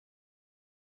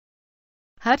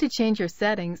How to change your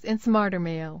settings in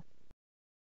SmarterMail.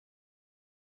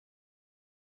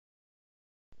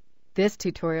 This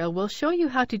tutorial will show you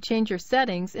how to change your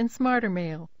settings in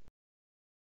SmarterMail.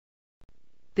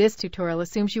 This tutorial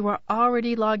assumes you are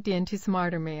already logged in to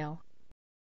SmarterMail.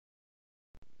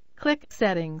 Click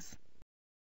Settings.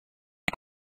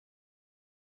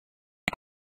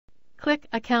 Click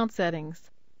Account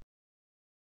Settings.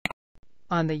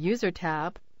 On the User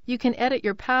tab, you can edit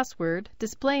your password,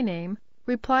 display name,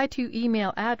 reply to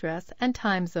email address, and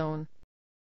time zone.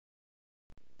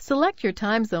 Select your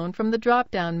time zone from the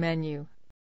drop-down menu.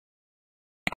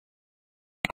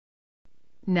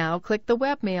 Now click the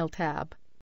Webmail tab.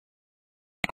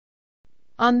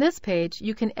 On this page,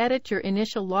 you can edit your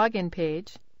initial login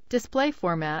page, display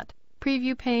format,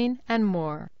 preview pane, and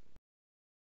more.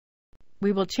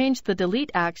 We will change the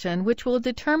delete action, which will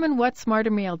determine what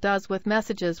SmarterMail does with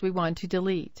messages we want to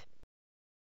delete.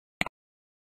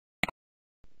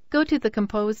 Go to the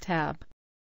Compose tab.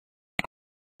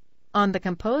 On the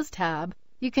Compose tab,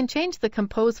 you can change the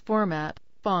compose format,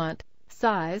 font,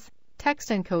 size, text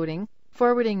encoding,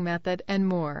 forwarding method, and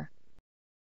more.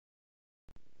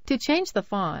 To change the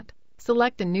font,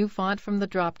 select a new font from the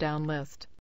drop-down list.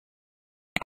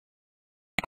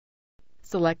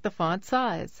 Select the font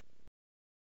size.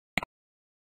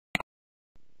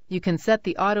 You can set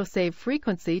the autosave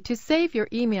frequency to save your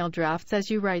email drafts as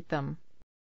you write them.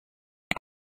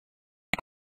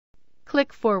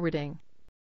 Click Forwarding.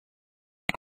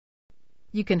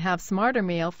 You can have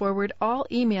SmarterMail forward all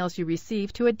emails you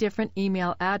receive to a different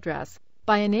email address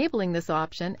by enabling this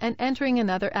option and entering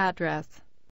another address.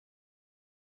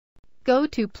 Go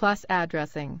to Plus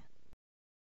Addressing.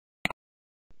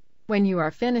 When you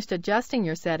are finished adjusting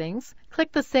your settings,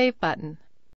 click the Save button.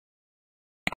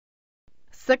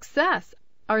 Success!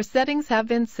 Our settings have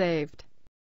been saved.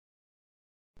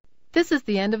 This is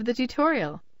the end of the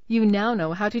tutorial. You now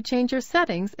know how to change your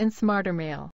settings in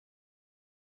SmarterMail.